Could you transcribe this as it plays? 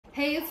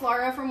Hey, it's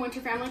Laura from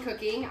Winter Family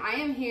Cooking. I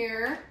am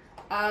here.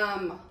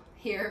 I'm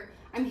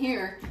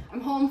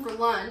home for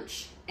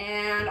lunch,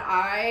 and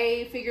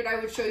I figured I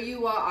would show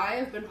you what I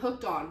have been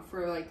hooked on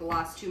for like the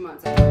last 2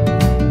 months.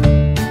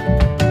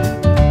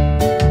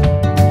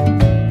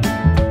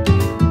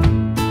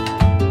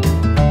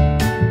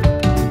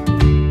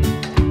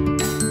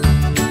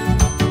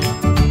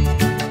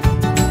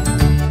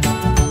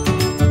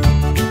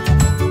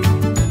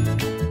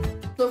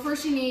 So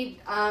first you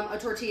need a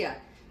tortilla.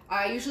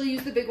 I usually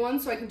use the big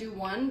one so I can do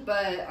one,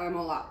 but I'm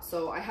all out.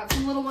 So I have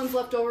some little ones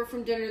left over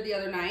from dinner the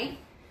other night.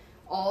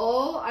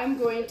 All I'm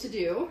going to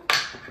do, I'm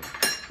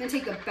gonna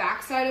take the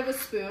back side of a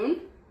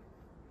spoon,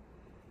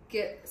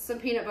 get some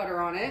peanut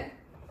butter on it,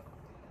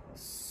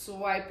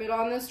 swipe it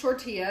on this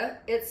tortilla.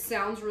 It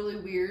sounds really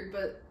weird,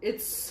 but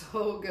it's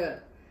so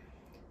good.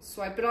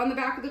 Swipe it on the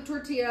back of the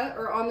tortilla,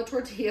 or on the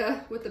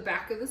tortilla with the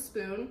back of the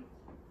spoon.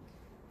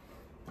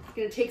 I'm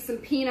gonna take some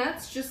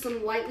peanuts, just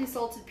some lightly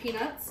salted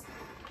peanuts.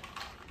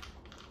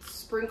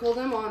 Sprinkle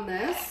them on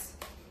this.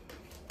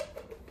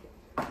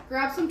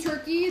 Grab some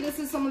turkey. This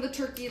is some of the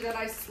turkey that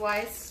I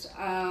sliced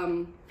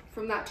from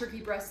that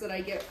turkey breast that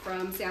I get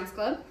from Sam's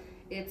Club.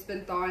 It's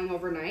been thawing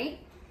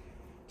overnight.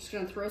 Just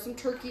gonna throw some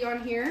turkey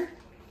on here.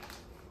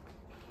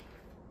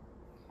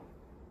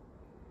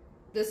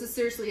 This is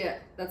seriously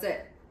it. That's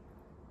it.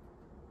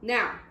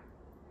 Now,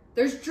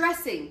 there's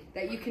dressing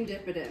that you can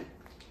dip it in.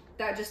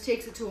 That just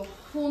takes it to a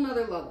whole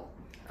nother level.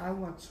 I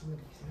want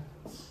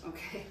sweeties.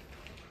 Okay.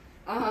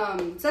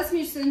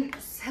 Sesame.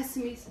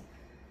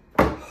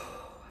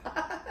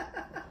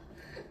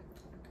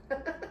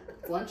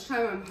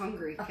 Lunchtime, I'm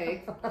hungry,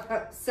 okay?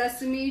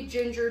 Sesame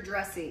ginger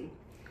dressing.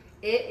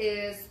 It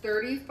is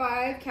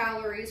 35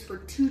 calories for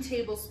 2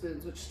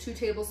 tablespoons, which 2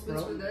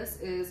 tablespoons for this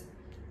is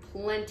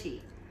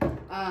plenty.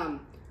 I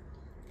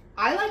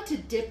like to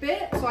dip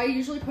it, so I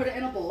usually put it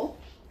in a bowl.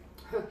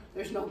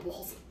 There's no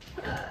bowls.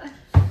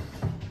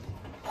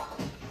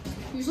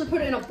 Usually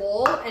put it in a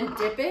bowl and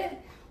dip it.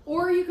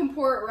 Or you can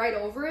pour it right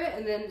over it,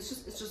 and then it's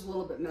just a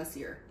little bit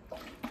messier.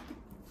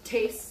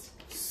 Tastes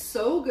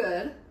so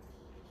good.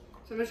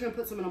 So I'm just gonna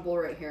put some in a bowl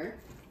right here.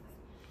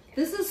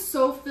 This is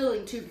so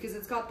filling too, because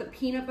it's got the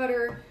peanut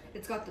butter,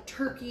 it's got the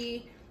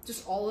turkey,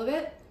 just all of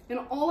it. And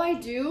all I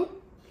do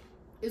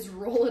is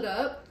roll it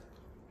up.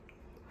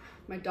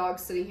 My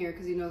dog's sitting here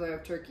because he knows I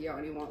have turkey out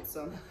and he wants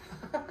some.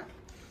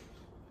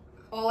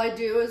 All I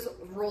do is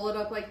roll it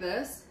up like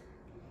this.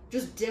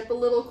 Just dip a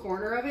little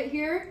corner of it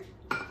here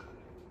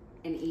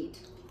and eat.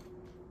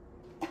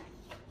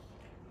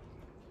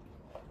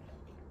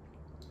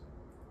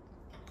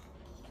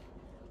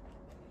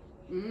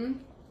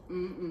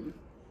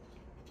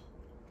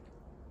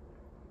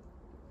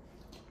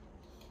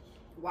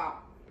 Wow.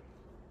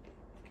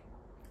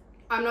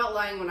 I'm not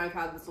lying when I've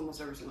had this almost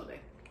every single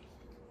day.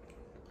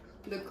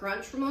 The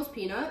crunch from those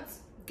peanuts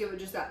give it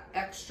just that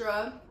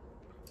extra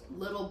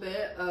little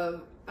bit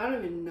of, I don't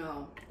even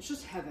know. It's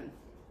just heaven.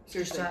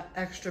 Seriously. Just that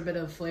extra bit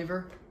of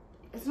flavor.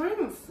 It's not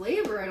even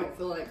flavor, I don't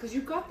feel like, because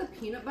you've got the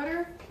peanut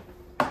butter,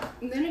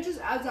 and then it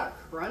just adds that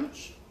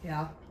crunch.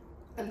 Yeah.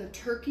 And the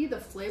turkey, the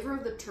flavor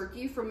of the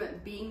turkey from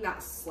it being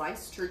that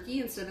sliced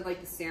turkey instead of like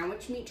the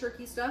sandwich meat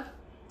turkey stuff.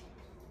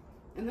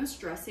 And this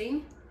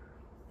dressing,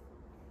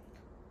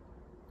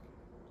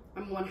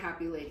 I'm one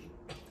happy lady.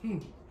 You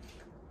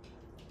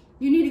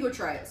need to go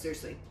try it,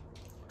 seriously.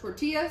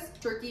 Tortillas,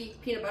 turkey,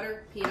 peanut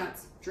butter,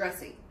 peanuts,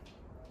 dressing.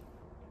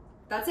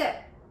 That's it.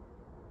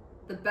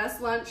 The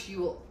best lunch you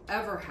will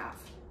ever have.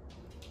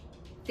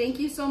 Thank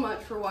you so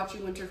much for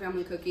watching Winter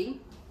Family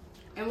Cooking,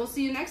 and we'll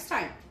see you next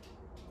time.